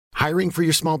Hiring for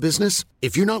your small business?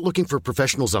 If you're not looking for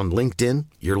professionals on LinkedIn,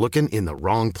 you're looking in the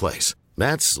wrong place.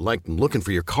 That's like looking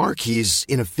for your car keys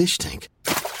in a fish tank.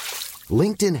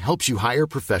 LinkedIn helps you hire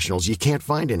professionals you can't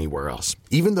find anywhere else,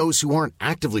 even those who aren't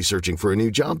actively searching for a new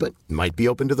job but might be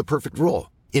open to the perfect role.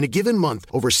 In a given month,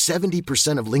 over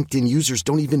 70% of LinkedIn users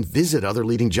don't even visit other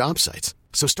leading job sites.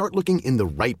 So start looking in the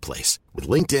right place. With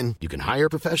LinkedIn, you can hire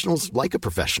professionals like a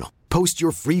professional. Post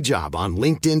your free job on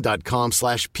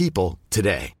linkedin.com/people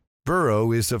today.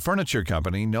 Burrow is a furniture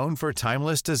company known for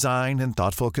timeless design and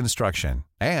thoughtful construction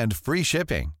and free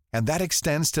shipping, and that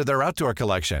extends to their outdoor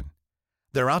collection.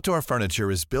 Their outdoor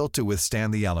furniture is built to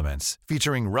withstand the elements,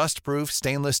 featuring rust-proof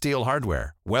stainless steel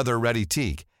hardware, weather-ready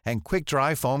teak, and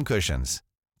quick-dry foam cushions.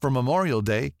 For Memorial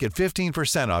Day, get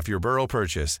 15% off your Burrow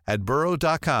purchase at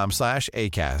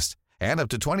burrow.com/ACAST and up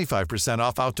to 25%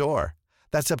 off outdoor.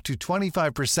 That's up to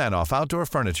 25% off outdoor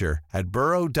furniture at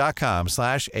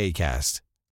burrow.com/ACAST.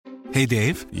 Hey,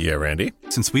 Dave. Yeah, Randy.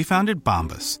 Since we founded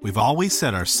Bombas, we've always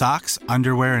said our socks,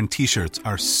 underwear, and T-shirts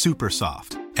are super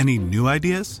soft. Any new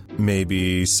ideas?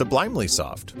 Maybe sublimely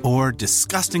soft. Or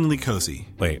disgustingly cozy.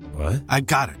 Wait, what? I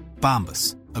got it.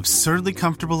 Bombas. Absurdly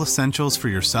comfortable essentials for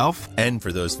yourself and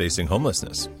for those facing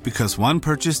homelessness. Because one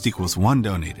purchased equals one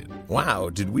donated. Wow,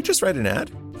 did we just write an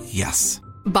ad? Yes.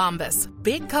 Bombas.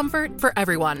 Big comfort for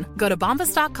everyone. Go to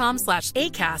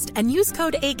bombas.com/ACAST and use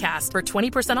code ACAST for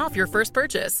 20% off your first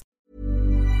purchase.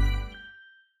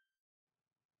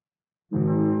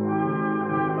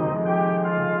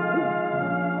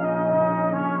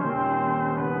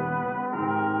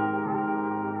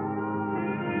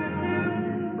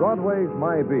 Broadway's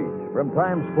My Beach, from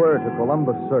Times Square to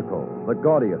Columbus Circle, the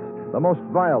gaudiest, the most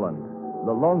violent,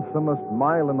 the lonesomest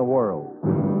mile in the world.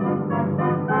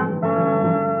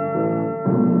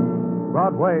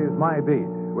 Broadway's My Beach,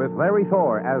 with Larry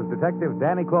Thor as Detective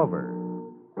Danny Clover.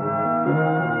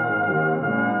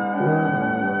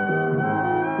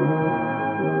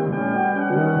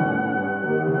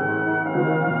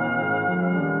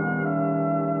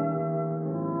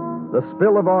 The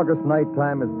spill of August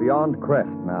nighttime is beyond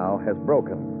crest now, has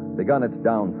broken, begun its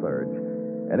down surge.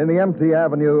 And in the empty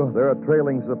avenue, there are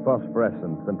trailings of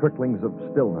phosphorescence and tricklings of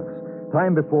stillness,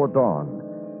 time before dawn.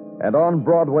 And on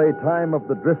Broadway, time of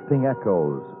the drifting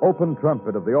echoes, open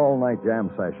trumpet of the all-night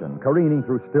jam session, careening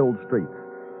through stilled streets.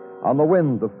 On the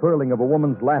wind, the furling of a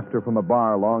woman's laughter from a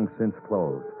bar long since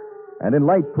closed. And in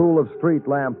light pool of street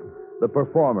lamp, the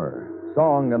performer,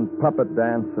 song and puppet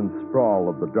dance and sprawl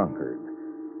of the drunkard.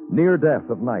 Near death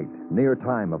of night, near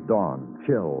time of dawn,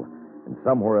 chill, and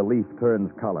somewhere a leaf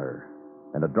turns color,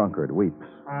 and a drunkard weeps.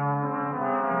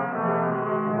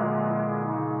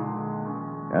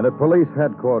 And at police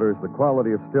headquarters, the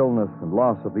quality of stillness and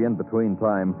loss of the in-between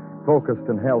time focused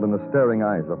and held in the staring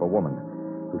eyes of a woman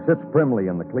who sits primly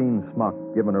in the clean smock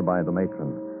given her by the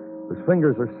matron, whose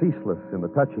fingers are ceaseless in the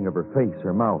touching of her face,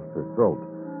 her mouth, her throat,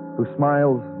 who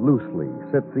smiles loosely,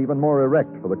 sits even more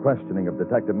erect for the questioning of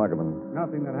Detective Muggerman.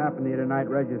 Nothing that happened to you tonight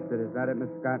registered. Is that it, Miss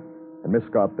Scott? And Miss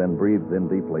Scott then breathes in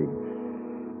deeply,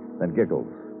 then giggles.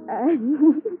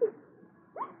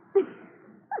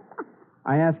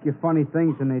 I ask you funny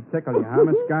things and they tickle you, huh,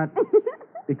 Miss Scott?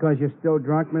 Because you're still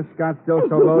drunk, Miss Scott? Still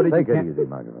so loaded Take you it can't... easy,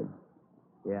 Muggerman.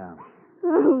 Yeah.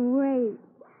 Oh, wait.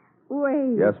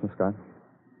 Wait. Yes, Miss Scott?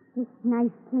 This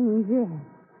nice clean dress.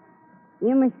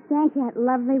 You must thank that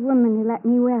lovely woman who let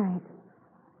me wear it.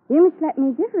 You must let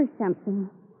me give her something.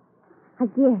 A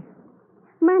gift.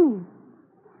 Money.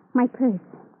 My purse.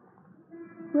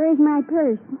 Where's my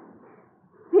purse?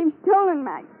 They've stolen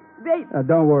my...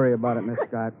 Don't worry about it, Miss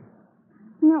Scott.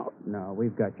 No. No,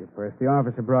 we've got your purse. The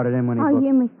officer brought it in when he... Oh,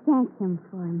 you must thank him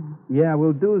for me. Yeah,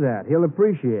 we'll do that. He'll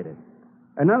appreciate it.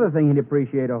 Another thing he'd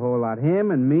appreciate a whole lot.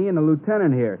 Him and me and the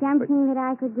lieutenant here. Something that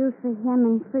I could do for him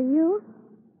and for you?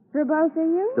 For both of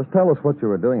you? Just tell us what you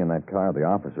were doing in that car the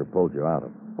officer pulled you out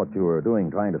of. What you were doing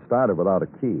trying to start it without a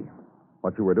key.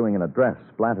 What you were doing in a dress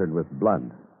splattered with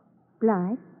blood.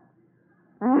 Blood?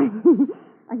 You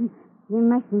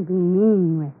mustn't be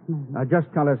mean with me. Now, just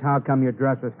tell us how come your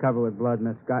dress was covered with blood,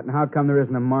 Miss Scott, and how come there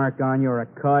isn't a mark on you or a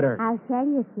cut or... I'll tell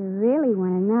you if you really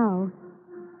want to know.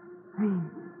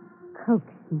 Coax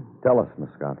me. Tell us, Miss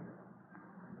Scott.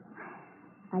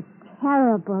 A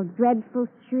terrible, dreadful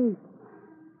shriek.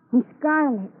 In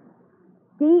scarlet.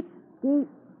 Deep, deep,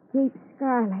 deep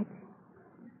scarlet.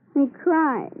 And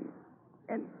crying.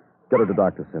 And... Get her to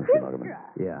Dr. Simpson, Muggerman.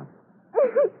 Yeah.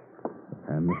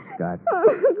 Miss Scott,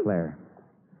 Claire,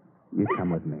 you come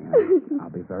with me. I'll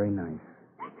be very nice.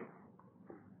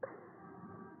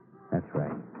 That's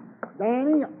right.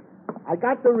 Danny, I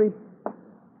got the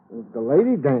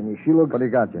lady, Danny. She looks... What do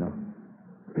you got, you know?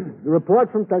 The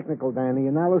report from technical, Danny.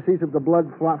 Analyses of the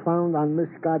blood found on Miss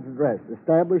Scott's dress.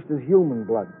 Established as human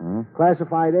blood.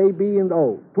 Classified A, B, and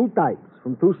O. 2 types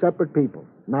from 2 separate people.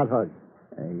 Not hers.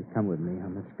 You come with me, huh,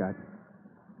 Miss Scott?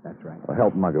 That's right. Well,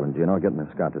 help Muggavan, Gino. Get Miss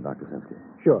Scott to Dr. Sinsky.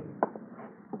 Sure.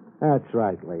 That's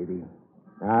right, lady.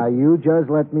 Now, you just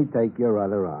let me take your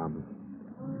other arm.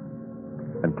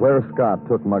 And Clara Scott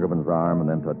took Muggavan's arm and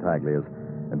then Tartaglia's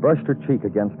and brushed her cheek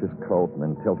against his coat and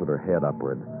then tilted her head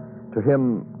upward. To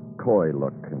him, coy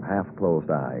look and half-closed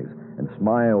eyes and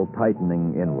smile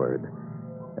tightening inward.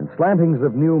 And slantings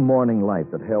of new morning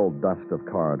light that held dust of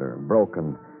corridor,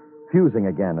 broken, fusing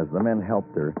again as the men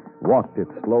helped her, walked it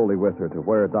slowly with her to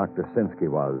where Dr. Sinsky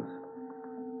was.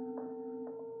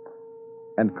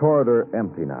 And corridor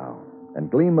empty now, and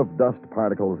gleam of dust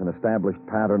particles an established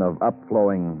pattern of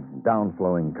upflowing,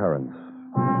 downflowing currents.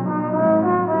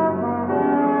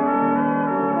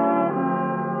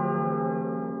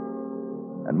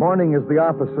 And morning is the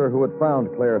officer who had found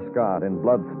Claire Scott in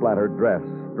blood-splattered dress,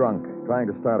 drunk, trying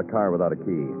to start a car without a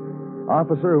key.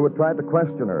 Officer who had tried to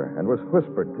question her and was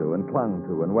whispered to and clung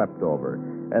to and wept over.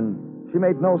 And she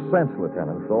made no sense,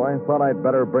 Lieutenant, so I thought I'd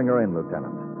better bring her in,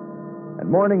 Lieutenant. And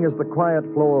morning is the quiet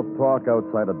flow of talk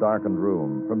outside a darkened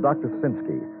room from Dr.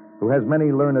 Sinsky, who has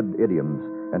many learned idioms,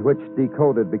 and which,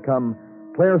 decoded, become,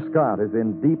 Claire Scott is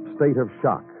in deep state of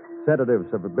shock.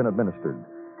 Sedatives have been administered.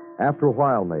 After a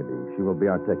while, maybe, she will be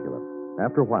articulate.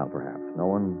 After a while, perhaps. No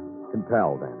one can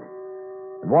tell, Danny.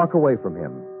 And walk away from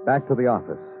him, back to the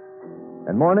office.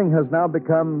 And morning has now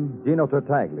become Gino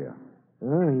Tartaglia.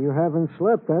 You haven't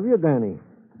slept, have you, Danny?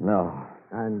 No.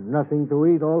 And nothing to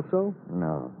eat also?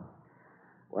 No.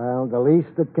 Well, the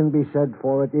least that can be said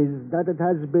for it is that it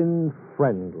has been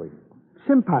friendly.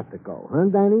 Simpatico, huh,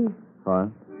 Danny? What?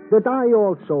 That I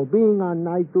also, being on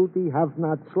night duty, have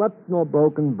not slept nor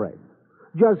broken bread.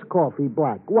 Just coffee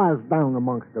black, washed down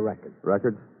amongst the records.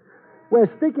 Records? Where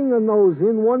sticking a nose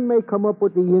in, one may come up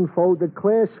with the info that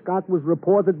Claire Scott was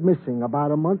reported missing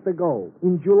about a month ago,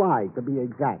 in July, to be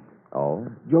exact. Oh?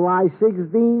 July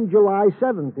 16, July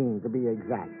 17, to be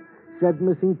exact. Said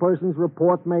missing persons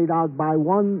report made out by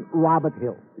one Robert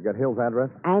Hill. You got Hill's address?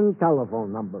 And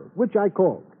telephone number, which I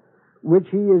called. Which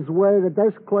he is where the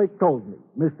desk clerk told me.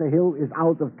 Mr. Hill is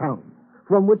out of town.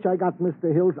 From which I got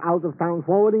Mr. Hill's out-of-town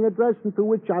forwarding address, and to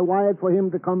which I wired for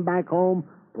him to come back home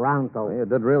pronto. You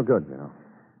did real good, you know.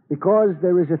 Because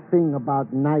there is a thing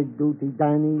about night duty,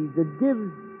 Danny, that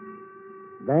gives...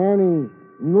 Danny,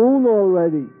 noon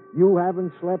already. You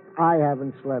haven't slept, I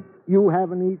haven't slept. You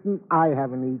haven't eaten, I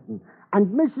haven't eaten.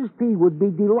 And Mrs. T would be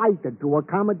delighted to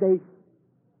accommodate...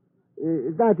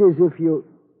 that is, if you...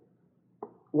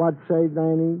 What say,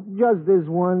 Danny? Just this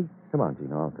once. Come on,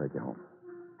 Gino, I'll take you home.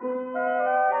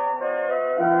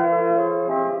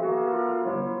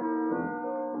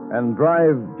 And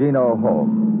drive Gino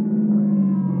home.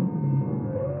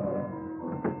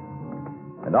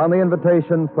 And on the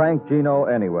invitation, thank Gino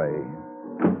anyway.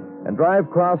 And drive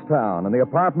cross town in the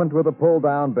apartment with a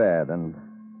pull-down bed and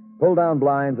pull down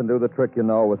blinds and do the trick you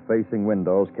know with facing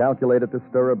windows, calculated to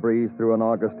stir a breeze through an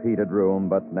August heated room,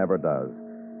 but never does.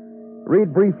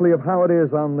 Read briefly of how it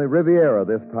is on the Riviera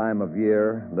this time of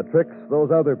year, the tricks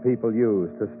those other people use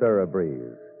to stir a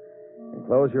breeze. And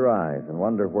close your eyes and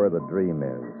wonder where the dream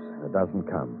is. It doesn't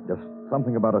come. Just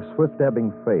something about a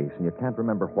swift-ebbing face, and you can't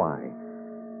remember why.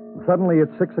 And suddenly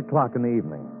it's 6 o'clock in the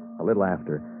evening, a little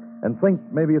after, and think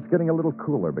maybe it's getting a little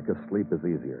cooler because sleep is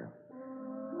easier.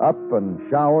 Up and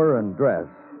shower and dress.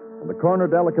 And the corner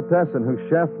delicatessen whose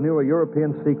chef knew a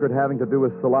European secret having to do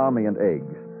with salami and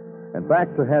eggs. And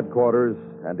back to headquarters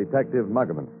and Detective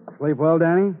Muggavan. Sleep well,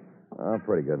 Danny? Oh,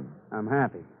 pretty good. I'm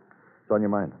happy. What's on your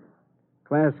mind?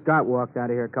 Claire Scott walked out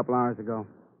of here a couple hours ago.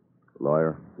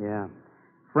 Lawyer? Yeah.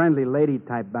 Friendly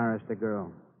lady-type barrister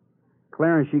girl.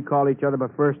 Claire and she called each other by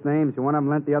first names, and one of them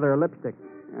lent the other a lipstick.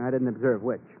 I didn't observe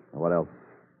which. What else?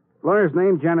 Lawyer's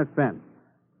name, Janet Fenn.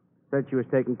 Said she was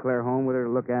taking Claire home with her to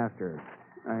look after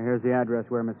her. Here's the address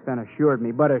where Miss Fenn assured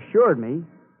me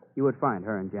you would find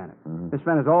her and Janet. Mm-hmm. Miss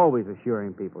Fenn is always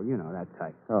assuring people. You know that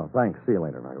type. Oh, thanks. See you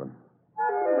later, Muggavan.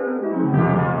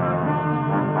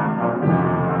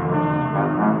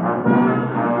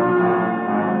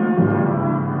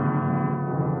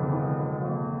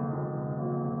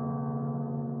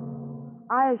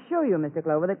 I assure you, Mr.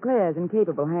 Clover, that Claire's in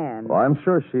capable hands. Well, I'm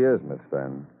sure she is, Miss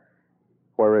Fenn.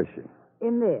 Where is she?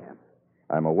 In there.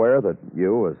 I'm aware that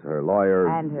you, as her lawyer...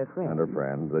 And her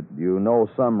friend. that you know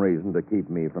some reason to keep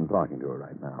me from talking to her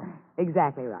right now.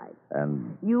 Exactly right.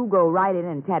 And... You go right in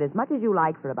and chat as much as you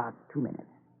like for about 2 minutes.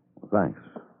 Thanks.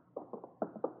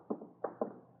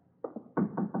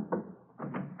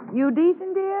 You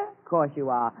decent, dear? Of course you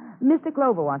are. Mr.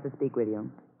 Clover wants to speak with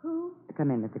you. Who?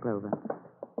 Come in, Mr. Clover.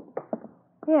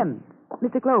 Him,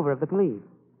 Mr. Clover of the police.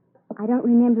 I don't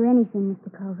remember anything,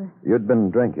 Mr. Clover. You'd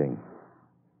been drinking.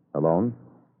 Alone?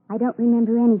 I don't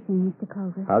remember anything, Mr.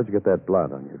 Clover. How did you get that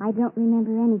blood on you? I don't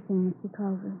remember anything, Mr.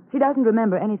 Clover. She doesn't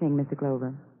remember anything, Mr.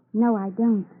 Clover. No, I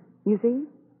don't. You see?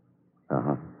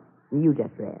 Uh-huh. You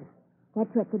just rest.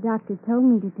 That's what the doctor told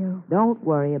me to do. Don't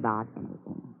worry about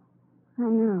anything. I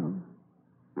know.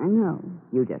 I know.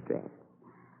 You just rest.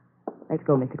 Let's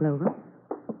go, Mr. Clover.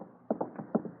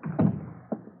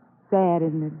 Sad,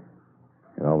 isn't it?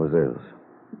 It always is.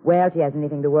 Well, she hasn't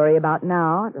anything to worry about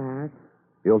now, at last.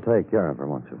 You'll take care of her,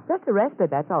 won't you? Just a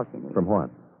respite, that's all she needs. From what?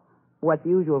 What's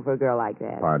usual for a girl like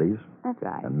that. Parties? That's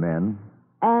right. And men?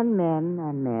 And men,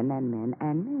 and men, and men,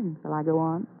 and men. Shall I go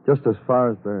on? Just as far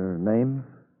as their names?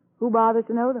 Who bothers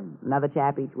to know them? Another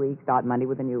chap each week. Start Monday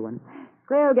with a new one.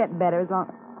 Claire will get better as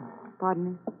long... Pardon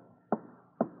me?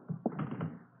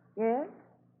 Yes?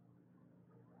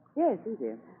 Yes, who's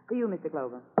here? For you, Mr.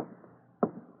 Clover.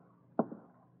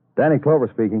 Danny Clover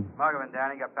speaking. Muggavan,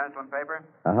 Danny, got pencil and paper?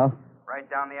 Uh-huh. Write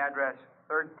down the address,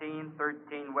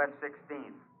 1313 West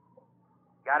 16th.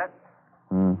 Got it?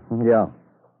 Mm-hmm. Yeah.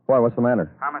 Why, what's the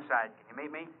matter? Homicide. Can you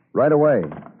meet me? Right away.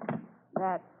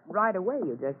 That right away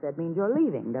you just said means you're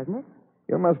leaving, doesn't it?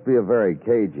 You must be a very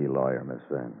cagey lawyer, Miss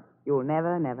Van. You'll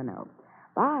never, never know.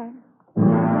 Bye.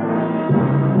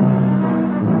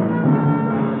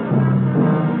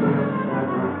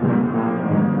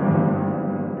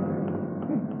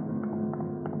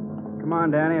 Come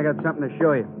on, Danny. I got something to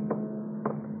show you.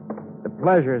 The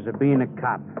pleasures of being a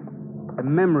cop. The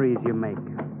memories you make.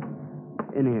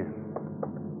 In here.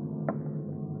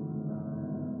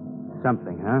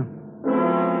 Something, huh?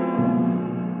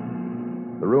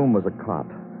 The room was a cot.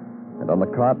 And on the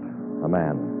cot, a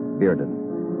man, bearded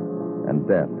and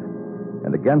dead.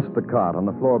 And against the cot, on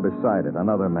the floor beside it,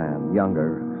 another man,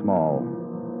 younger, small,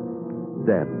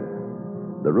 dead.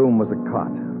 The room was a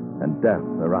cot, and death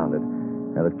around it,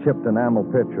 and a chipped enamel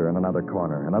pitcher in another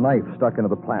corner, and a knife stuck into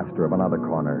the plaster of another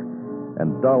corner,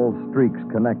 and dull streaks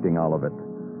connecting all of it.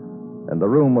 And the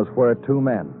room was where two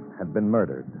men had been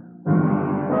murdered.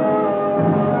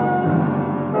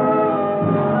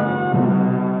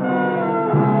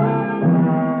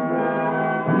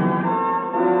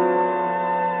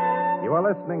 You are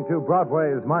listening to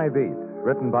Broadway's My Beat,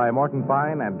 written by Morton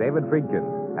Fine and David Friedkin,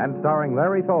 and starring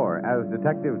Larry Thor as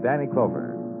Detective Danny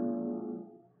Clover.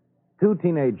 Two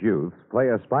teenage youths play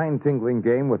a spine-tingling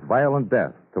game with violent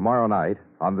death tomorrow night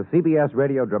on the CBS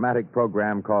radio dramatic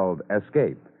program called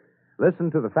Escape.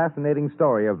 Listen to the fascinating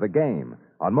story of the game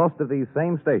on most of these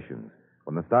same stations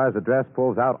when the star's address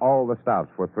pulls out all the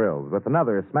stops for thrills with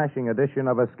another smashing edition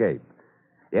of Escape.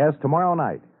 Yes, tomorrow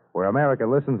night, where America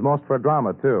listens most for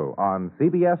drama, too, on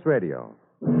CBS Radio.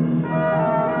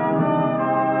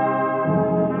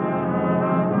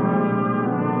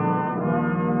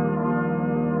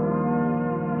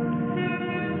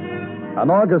 An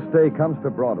August day comes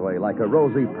to Broadway like a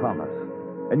rosy promise,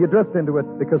 and you drift into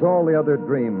it because all the other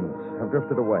dreams have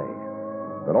drifted away.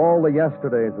 But all the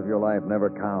yesterdays of your life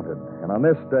never counted, and on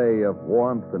this day of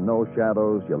warmth and no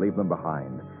shadows, you leave them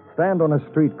behind. Stand on a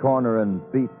street corner and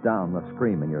beat down the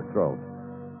scream in your throat.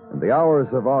 And the hours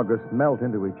of August melt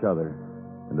into each other,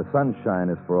 and the sunshine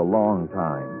is for a long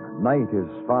time. Night is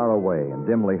far away and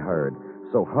dimly heard,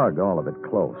 so hug all of it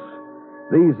close.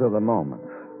 These are the moments.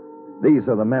 These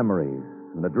are the memories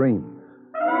and the dreams.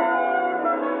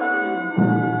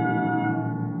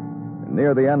 And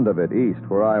near the end of it, east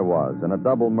where I was, in a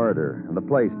double murder, and the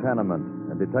place tenement,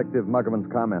 and Detective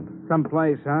Muggavan's comment.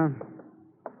 Someplace, huh?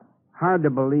 Hard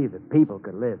to believe that people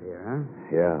could live here, huh?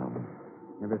 Yeah.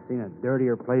 Never seen a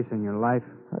dirtier place in your life?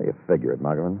 How do you figure it,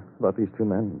 Muggavan? About these two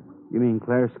men? You mean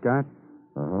Claire Scott?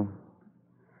 Uh-huh.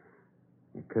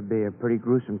 It could be a pretty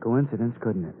gruesome coincidence,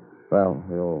 couldn't it? Well,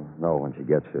 we'll know when she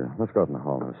gets here. Let's go out in the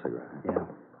hall and have a cigarette. Yeah.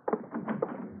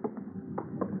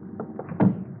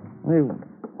 Hey,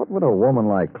 what would a woman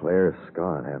like Claire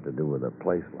Scott have to do with a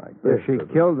place like this? If she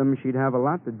killed them, she'd have a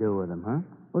lot to do with them, huh?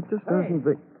 Well, it just doesn't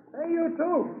be... Hey, you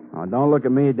too. Oh, don't look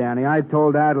at me, Danny. I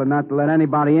told Adler not to let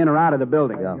anybody in or out of the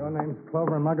building. Yeah. Your name's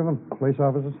Clover and Muggavan, police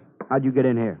officers. How'd you get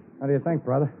in here? How do you think,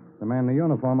 brother? The man in the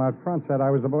uniform out front said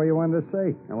I was the boy you wanted to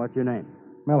see. Now, what's your name?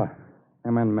 Miller.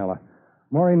 M.N. Miller.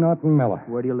 Maury Norton Miller.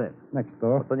 Where do you live? Next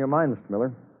door. What's on your mind, Mr.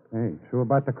 Miller? Hey, true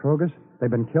about the Krogers? They've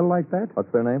been killed like that?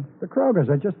 What's their name? The Krogers,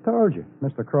 I just told you.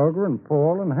 Mr. Kroger and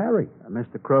Paul and Harry.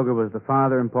 Mr. Kroger was the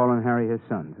father and Paul and Harry his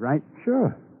sons, right?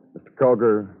 Sure. Mr.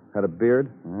 Kroger had a beard?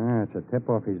 Ah, it's a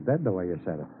tip-off he's dead the way you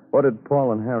said it. What did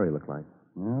Paul and Harry look like?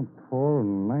 Well, Paul,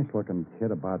 nice-looking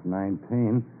kid, about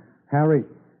 19. Harry,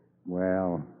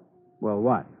 well, Well,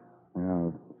 what?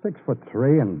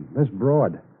 6'3" and this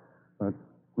broad. But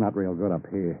not real good up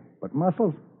here. But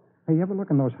muscles? Hey, you ever look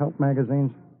in those health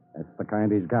magazines? That's the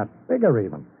kind he's got. Bigger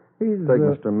even. He's... Take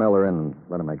Mr. Miller in and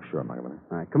let him make sure, Muggavan.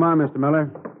 All right, come on, Mr. Miller.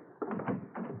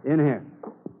 In here.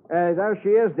 There she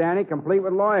is, Danny, complete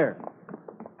with lawyer.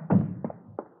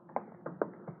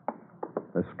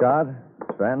 Miss Scott,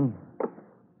 Sven,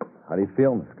 how do you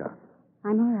feel, Miss Scott?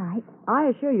 I'm all right. I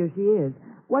assure you she is.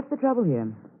 What's the trouble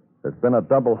here? There's been a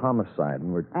double homicide,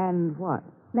 and we're... And what?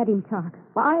 Let him talk.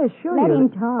 Well, I assure Let you... him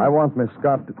talk. I want Miss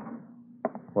Scott to...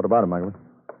 What about him, Muggavan?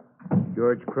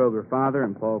 George Kroger, father,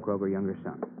 and Paul Kroger, younger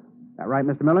son. That right,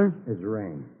 Mr. Miller? It's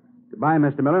rain. Goodbye,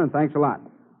 Mr. Miller, and thanks a lot.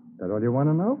 That all you want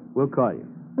to know? We'll call you.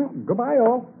 Goodbye,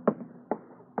 all.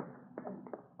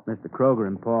 Mr. Kroger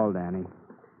and Paul, Danny.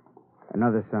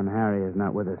 Another son, Harry, is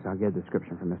not with us. I'll get a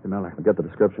description from Mr. Miller. I'll get the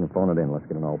description and phone it in. Let's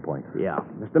get an all point. Yeah.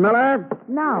 Mr. Miller?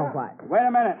 Now what? Wait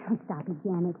a minute. Oh, stop it,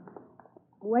 Janet.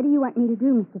 What do you want me to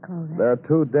do, Mr. Clover? There are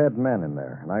 2 dead men in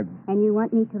there, and And you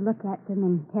want me to look at them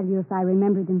and tell you if I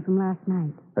remember them from last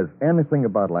night? Has anything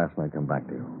about last night come back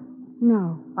to you?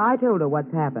 No. I told her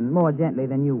what's happened, more gently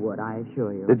than you would, I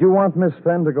assure you. Did you want Miss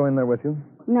Fenn to go in there with you?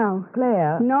 No.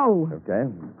 Claire? No. Okay.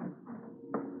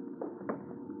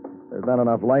 There's not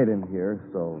enough light in here,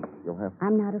 so you'll have to...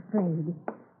 I'm not afraid.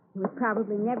 There was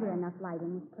probably never enough light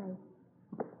in this place.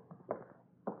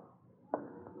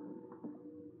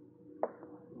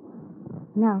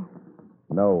 No.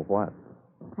 No, what?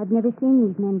 I've never seen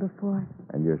these men before.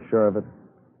 And you're sure of it?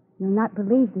 You'll not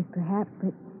believe this, perhaps,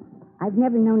 but I've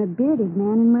never known a bearded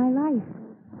man in my life.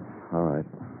 All right.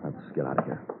 Let's get out of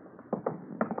here.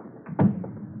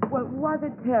 Well, was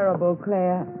it terrible,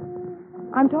 Claire?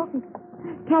 I'm talking.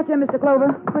 Catch her, Mr.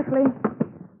 Clover, quickly.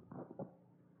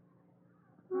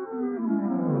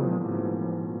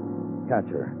 Catch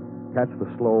her. Catch the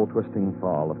slow, twisting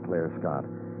fall of Claire Scott.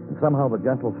 And somehow the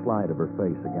gentle slide of her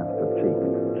face against her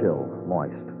cheek, chill,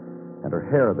 moist. And her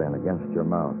hair then against your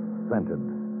mouth, scented,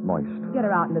 moist. Get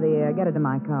her out into the air. Get her to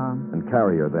my car. And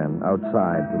carry her then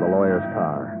outside to the lawyer's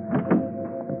car.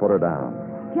 And put her down.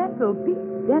 Gentle, be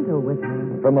gentle with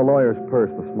her. From the lawyer's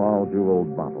purse, the small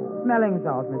jeweled bottle. Smelling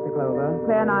salts, Mr. Clover.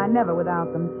 Claire and I never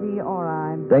without them, she or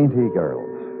I. Dainty girls.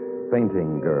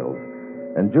 Fainting girls.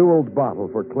 And jeweled bottle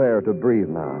for Claire to breathe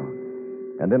now.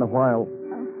 And in a while...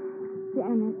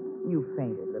 Janet. You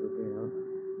fainted, little girl.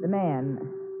 The man,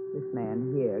 this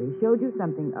man here, he showed you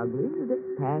something ugly. You just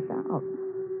pass out.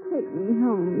 Take me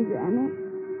home, Janet.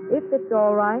 If it's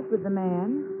all right with the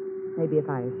man, maybe if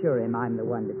I assure him I'm the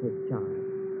one to take charge.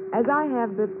 As I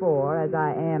have before, as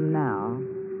I am now,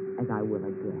 as I will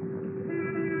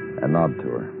again. And nod to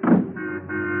her.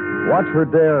 Watch her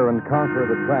dare and conquer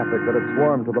the traffic that had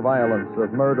swarmed to the violence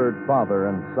of murdered father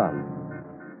and son.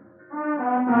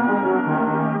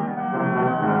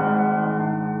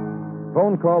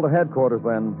 Phone call to headquarters,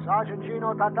 then. Sergeant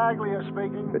Gino Tartaglia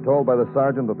speaking. Be told by the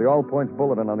sergeant that the All Points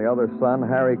Bulletin on the other son,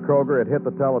 Harry Kroger, had hit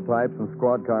the teletypes and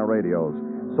squad car radios.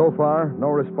 So far, no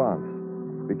response.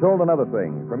 Be told another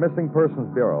thing, from Missing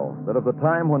Persons Bureau, that at the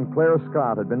time when Claire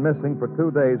Scott had been missing for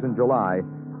 2 days in July,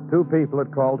 2 people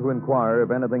had called to inquire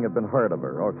if anything had been heard of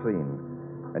her or seen.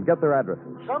 And get their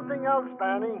addresses. Something else,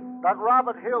 Danny. That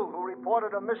Robert Hill, who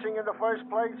reported her missing in the first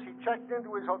place, he checked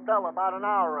into his hotel about an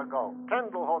hour ago.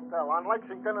 Kendall Hotel on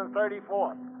Lexington and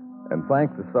 34th. And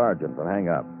thank the sergeant and hang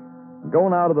up. And go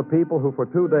now to the people who for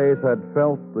 2 days had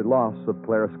felt the loss of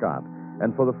Claire Scott.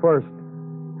 And for the first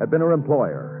had been her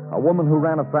employer, a woman who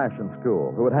ran a fashion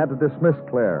school, who had had to dismiss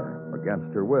Claire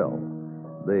against her will.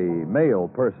 The male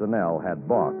personnel had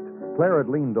balked. Claire had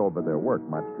leaned over their work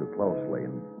much too closely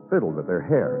and fiddled with their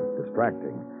hair,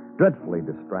 distracting, dreadfully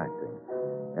distracting.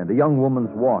 And a young woman's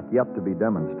walk yet to be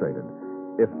demonstrated,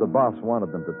 if the boss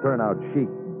wanted them to turn out chic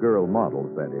girl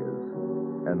models, that is.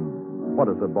 And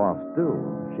what does a boss do?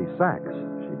 She sacks.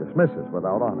 She dismisses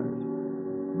without honors.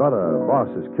 But a boss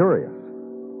is curious.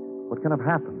 What can have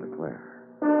happened to Claire?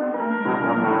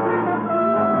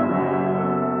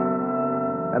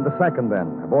 And the second, then,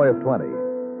 a boy of 20,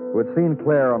 who had seen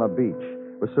Claire on a beach,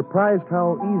 was surprised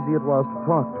how easy it was to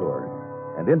talk to her,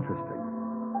 and interesting.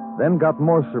 Then got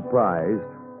more surprised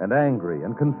and angry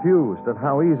and confused at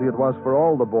how easy it was for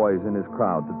all the boys in his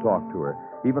crowd to talk to her,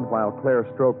 even while Claire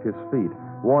stroked his feet,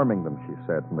 warming them, she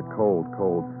said, from the cold,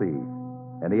 cold sea.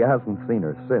 And he hasn't seen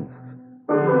her since.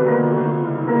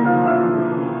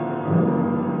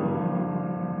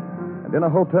 And in a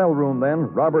hotel room,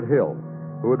 then, Robert Hill,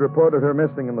 who had reported her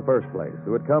missing in the first place,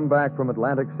 who had come back from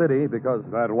Atlantic City because...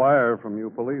 That wire from you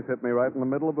police hit me right in the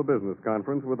middle of a business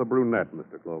conference with a brunette,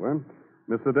 Mr. Clover.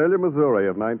 Miss Sedalia, Missouri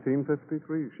of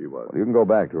 1953, she was. Well, you can go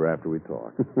back to her after we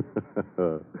talk.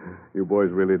 You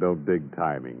boys really don't dig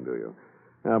timing, do you?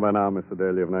 How about now, Miss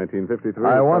Sedalia of 1953?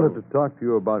 I wanted to talk to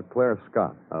you about Claire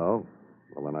Scott. Oh?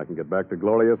 Well, then I can get back to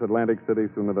glorious Atlantic City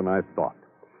sooner than I thought.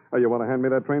 Oh, you want to hand me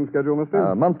that train schedule, mister?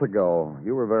 A month ago,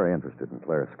 you were very interested in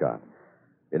Claire Scott.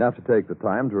 Enough to take the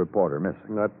time to report her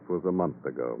missing. That was a month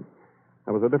ago.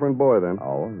 I was a different boy then.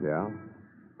 Oh? Yeah,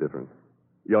 different.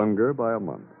 Younger by a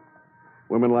month.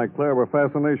 Women like Claire were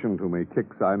fascination to me,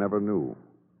 kicks I never knew.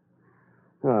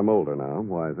 I'm older now,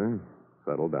 wiser,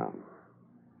 settled down.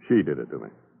 She did it to me.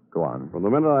 Go on. From the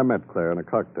minute I met Claire in a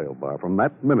cocktail bar, from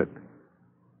that minute,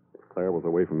 Claire was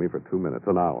away from me for 2 minutes,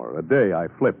 an hour, a day, I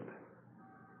flipped.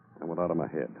 I went out of my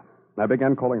head. I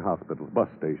began calling hospitals, bus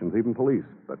stations, even police.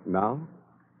 But now?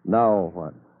 Now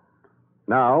what?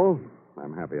 Now,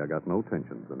 I'm happy I got no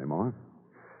tensions anymore.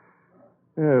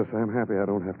 Yes, I'm happy I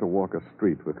don't have to walk a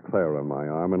street with Claire on my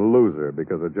arm and lose her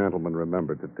because a gentleman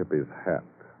remembered to tip his hat.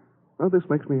 Well, this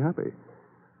makes me happy.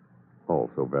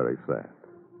 Also very sad.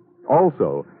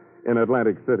 Also, in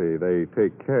Atlantic City, they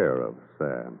take care of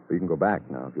Sam. You can go back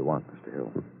now if you want, Mr.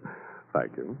 Hill.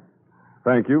 Thank you.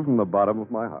 Thank you from the bottom of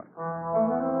my heart.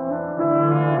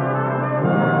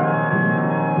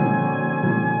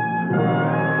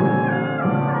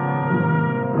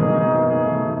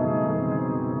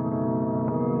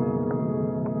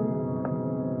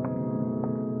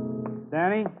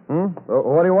 Danny?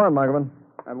 What do you want, Muggerman?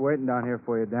 I'm waiting down here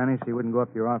for you, Danny, so you wouldn't go up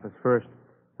to your office first.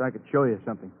 So I could show you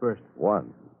something first. What?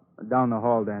 Down the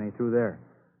hall, Danny, through there.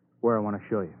 Where I want to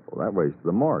show you. Well, that way's to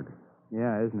the morgue.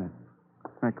 Yeah, isn't it?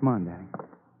 All right, come on, Danny.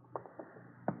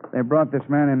 They brought this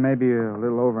man in maybe a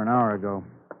little over an hour ago.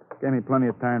 Gave me plenty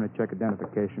of time to check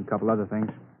identification, a couple other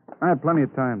things. I had plenty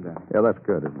of time, Danny. Yeah, that's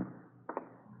good, isn't it?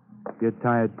 You're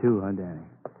tired too, huh, Danny?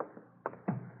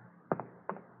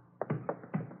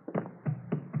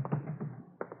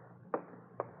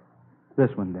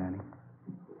 This one, Danny.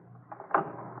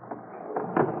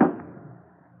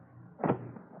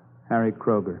 Harry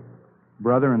Kroger.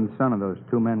 Brother and son of those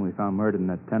two men we found murdered in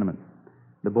that tenement.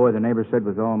 The boy the neighbor said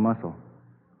was all muscle.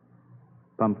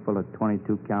 Pumped full of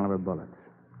 .22 caliber bullets.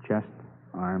 Chest,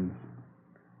 arms.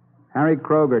 Harry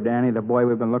Kroger, Danny, the boy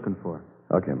we've been looking for.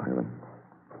 Okay, Muggerman.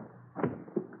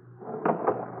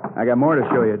 I got more to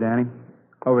show you, Danny.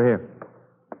 Over here.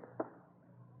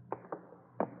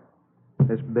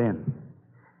 This bin.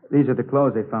 These are the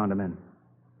clothes they found him in.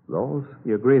 Those?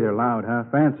 You agree they're loud, huh?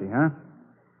 Fancy, huh?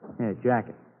 Yeah,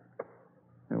 jacket.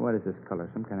 What is this color?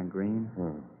 Some kind of green?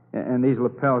 And these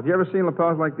lapels. You ever seen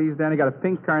lapels like these, Danny? Got a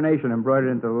pink carnation embroidered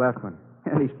into the left one.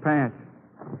 And these pants.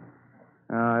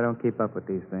 Oh, I don't keep up with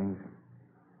these things.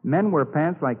 Men wear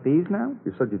pants like these now?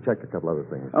 You said you checked a couple other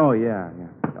things. Oh, yeah.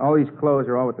 All these clothes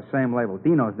are all with the same label.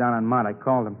 Dino's down on Mott. I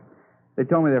called them. They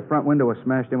told me their front window was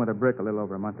smashed in with a brick a little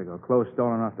over a month ago. Clothes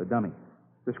stolen off the dummy.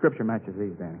 Description matches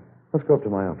these, Danny. Let's go up to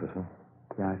my office, huh?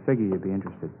 Yeah, I figure you'd be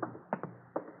interested.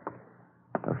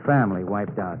 A family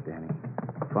wiped out, Danny.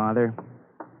 Father,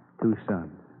 2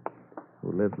 sons,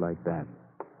 who lived like that.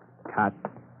 Cot,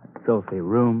 filthy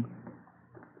room.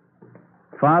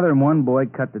 Father and one boy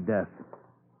cut to death.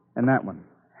 And that one,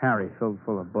 Harry, filled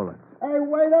full of bullets. Hey,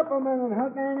 wait up a minute, huh,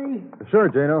 Danny? Sure,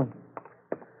 Gino.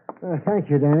 Thank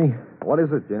you, Danny. What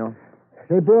is it, Gino?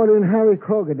 They brought in Harry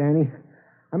Kroger, Danny.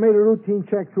 I made a routine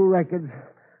check through records.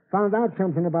 Found out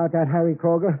something about that Harry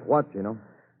Kroger. What, Gino?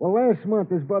 Well, last month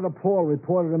his brother Paul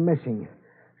reported him missing.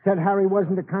 Said Harry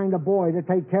wasn't the kind of boy to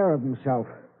take care of himself.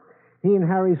 He and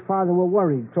Harry's father were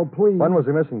worried, so please... When was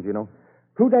he missing, Gino?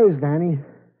 2 days, Danny.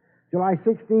 July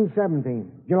 16,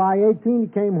 17. July 18, he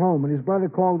came home, and his brother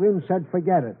called in and said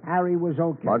forget it. Harry was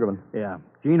okay. Muggerman. Yeah.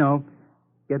 Gino,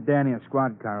 get Danny a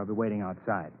squad car. I'll be waiting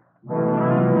outside.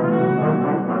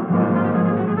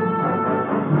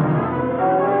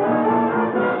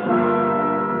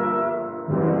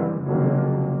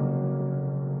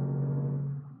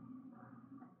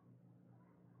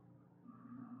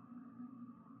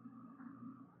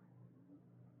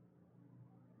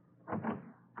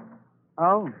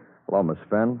 Oh, Hello, Miss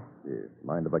Fenn. Do you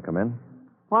mind if I come in?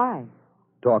 why?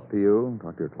 Talk to you,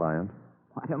 talk to your client.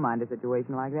 I don't mind a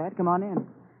situation like that. Come on in.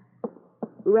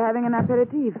 We were having an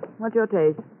aperitif. What's your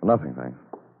taste? Nothing, thanks.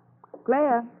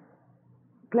 Claire.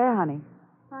 Claire, honey.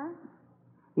 Huh?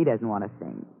 He doesn't want to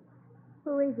sing.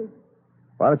 Who is he?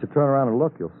 Why don't you turn around and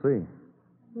look? You'll see.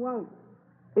 Won't.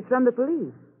 It's from the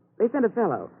police. They sent a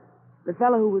fellow. The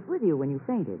fellow who was with you when you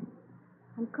fainted.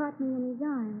 And caught me in his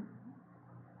arms.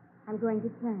 I'm going to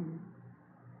turn.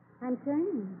 I'm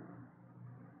turning.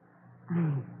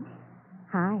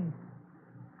 Hi.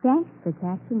 Thanks for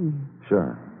catching me.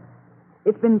 Sure.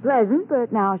 It's been pleasant,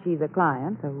 but now she's a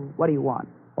client, so what do you want?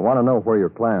 I want to know where your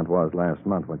client was last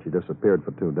month when she disappeared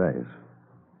for 2 days.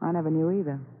 I never knew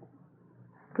either.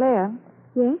 Claire?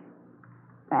 Yes?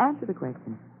 Answer the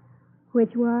question.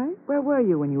 Which was? Where were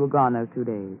you when you were gone those 2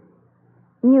 days?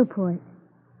 Newport.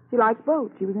 She likes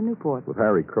boats. She was in Newport. With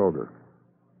Harry Kroger.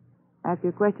 Ask you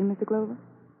a question, Mr. Clover?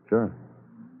 Sure.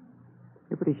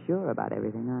 You're pretty sure about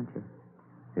everything, aren't you?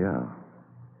 Yeah.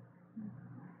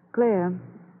 Claire.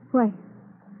 What?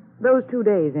 Those 2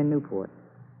 days in Newport,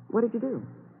 what did you do?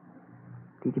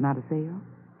 Teach him how to sail?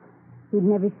 He'd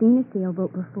never seen a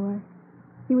sailboat before.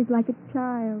 He was like a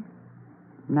child.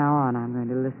 From now on, I'm going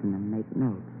to listen and make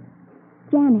notes.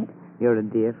 Janet. You're a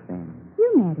dear friend.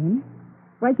 You met him.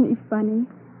 Wasn't he funny?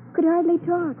 Could hardly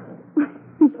talk.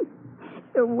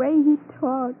 The way he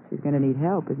talked. She's going to need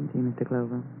help, isn't she, Mr.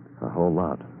 Clover? A whole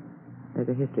lot. There's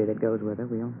a history that goes with her.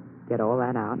 We'll get all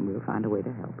that out, and we'll find a way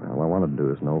to help her. All I want to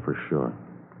do is know for sure.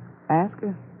 Ask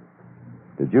her.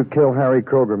 Did you kill Harry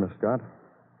Kroger, Miss Scott?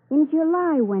 In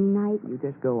July one night. You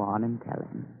just go on and tell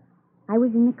him. I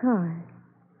was in the car.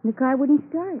 The car wouldn't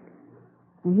start.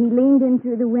 And he leaned in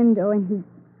through the window and he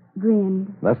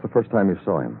grinned. That's the first time you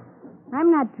saw him.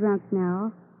 I'm not drunk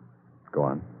now. Go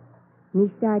on. And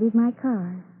he started my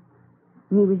car.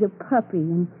 And he was a puppy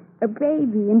and a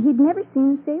baby, and he'd never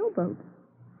seen a sailboat.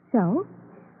 So,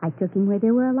 I took him where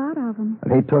there were a lot of them.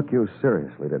 And he took you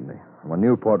seriously, didn't he? When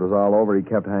Newport was all over, he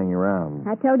kept hanging around.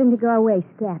 I told him to go away,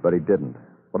 Steph. But he didn't.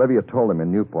 Whatever you told him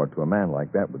in Newport to a man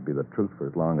like that would be the truth for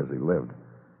as long as he lived.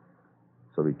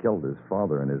 So he killed his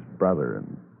father and his brother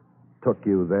and took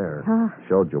you there.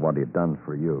 Showed you what he'd done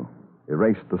for you.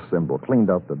 Erased the symbol, cleaned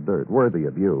out the dirt, worthy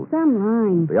of you. Some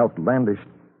line. The outlandish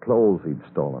clothes he'd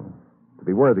stolen, to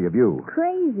be worthy of you.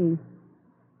 Crazy.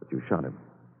 But you shot him.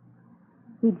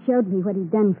 He'd showed me what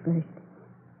he'd done first.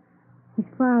 His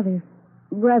father,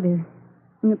 brother,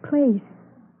 and the place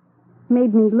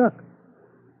made me look.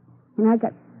 And I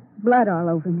got blood all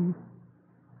over me.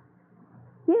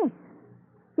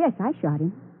 Yes, I shot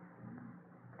him.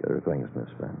 Get her things, Miss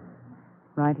Van.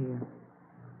 Right here.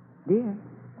 Dear.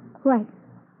 What?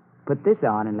 Put this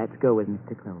on and let's go with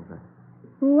Mr. Clover.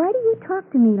 Why do you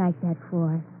talk to me like that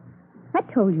for? I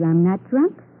told you I'm not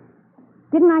drunk.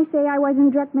 Didn't I say I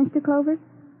wasn't drunk, Mr. Clover?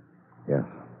 Yes.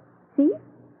 See?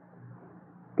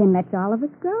 Then let's all of us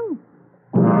go.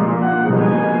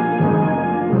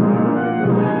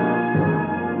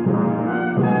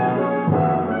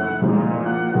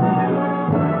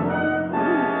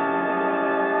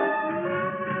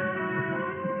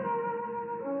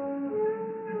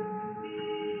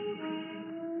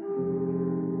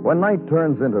 When night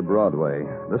turns into Broadway,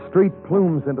 the street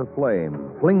plumes into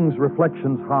flame, flings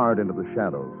reflections hard into the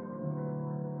shadows.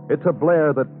 It's a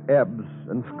blare that ebbs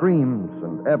and screams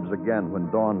and ebbs again when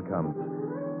dawn comes,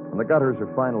 and the gutters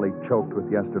are finally choked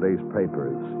with yesterday's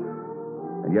papers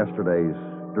and yesterday's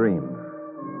dreams.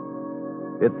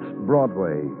 It's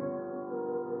Broadway,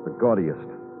 the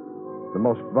gaudiest, the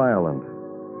most violent,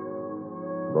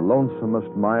 the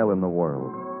lonesomest mile in the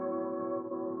world.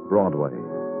 Broadway.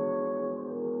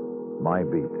 My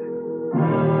beat.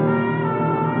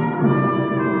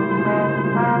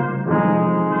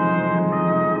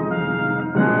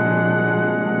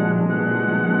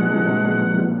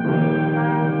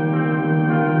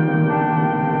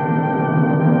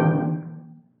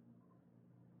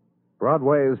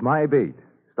 Broadway's My Beat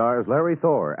stars Larry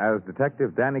Thor as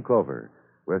Detective Danny Clover,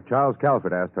 with Charles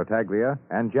Calvert as Tartaglia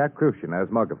and Jack Crucian as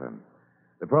Muggavan.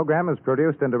 The program is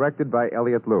produced and directed by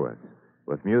Elliott Lewis,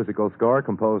 with musical score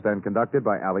composed and conducted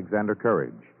by Alexander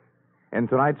Courage. In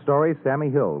tonight's story, Sammy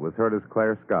Hill was heard as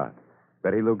Claire Scott,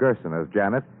 Betty Lou Gerson as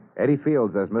Janet, Eddie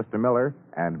Fields as Mr. Miller,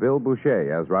 and Bill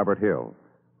Boucher as Robert Hill.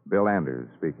 Bill Anders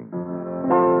speaking.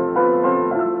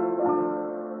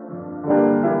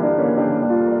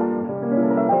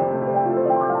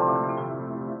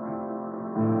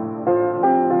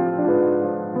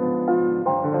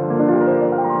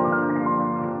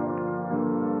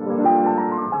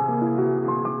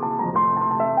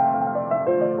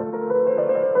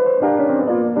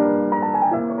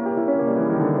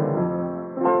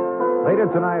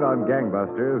 Tonight on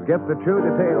Gangbusters, get the true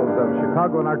details of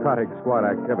Chicago narcotics squad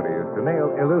activities to nail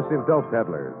elusive dope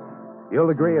peddlers.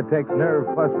 You'll agree it takes nerve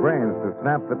plus brains to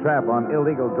snap the trap on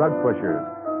illegal drug pushers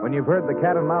when you've heard the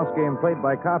cat and mouse game played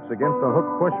by cops against a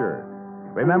hook pusher.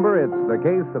 Remember, it's the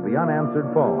case of the unanswered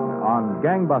phone on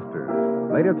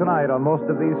Gangbusters, later tonight on most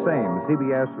of these same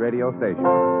CBS radio stations.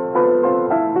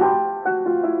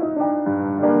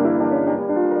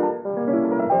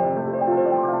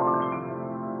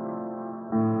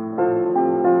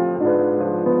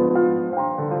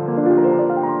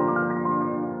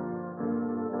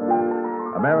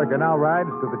 America now rides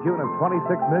to the tune of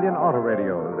 26 million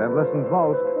autoradios and listens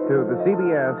most to the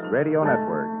CBS radio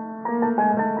network.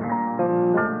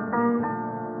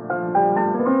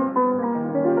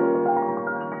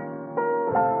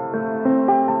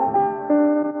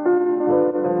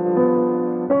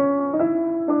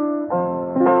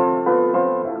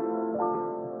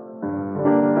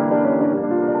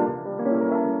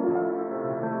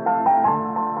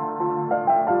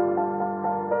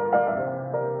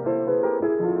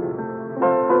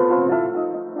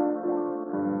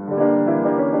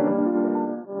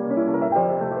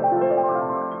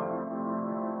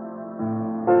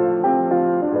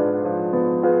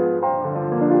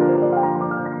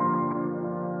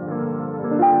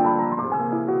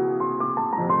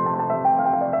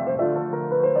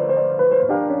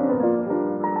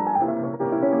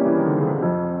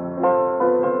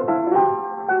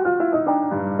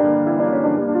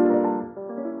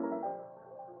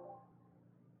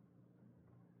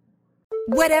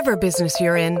 Whatever business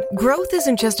you're in, growth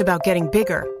isn't just about getting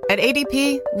bigger. At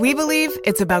ADP, we believe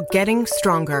it's about getting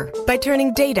stronger by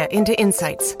turning data into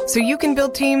insights so you can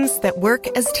build teams that work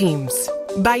as teams.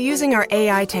 By using our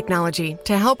AI technology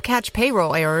to help catch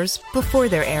payroll errors before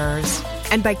they're errors.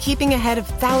 And by keeping ahead of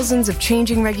thousands of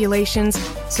changing regulations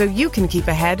so you can keep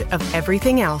ahead of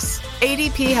everything else.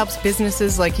 ADP helps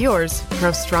businesses like yours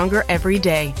grow stronger every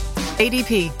day.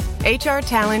 ADP, HR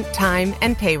talent, time,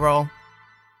 and payroll.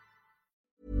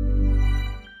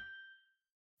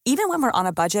 Even when we're on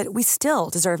a budget, we still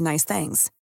deserve nice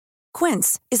things.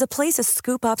 Quince is a place to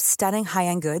scoop up stunning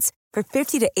high-end goods for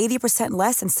 50 to 80%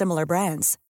 less than similar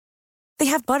brands. They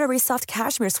have buttery soft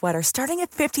cashmere sweaters starting at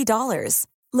 $50,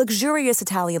 luxurious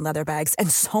Italian leather bags, and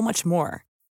so much more.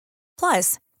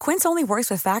 Plus, Quince only works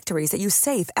with factories that use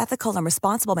safe, ethical, and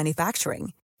responsible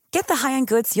manufacturing. Get the high-end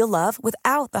goods you'll love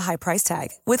without the high price tag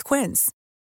with Quince.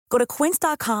 Go to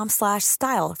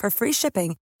quince.com/style for free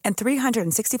shipping and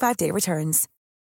 365-day returns.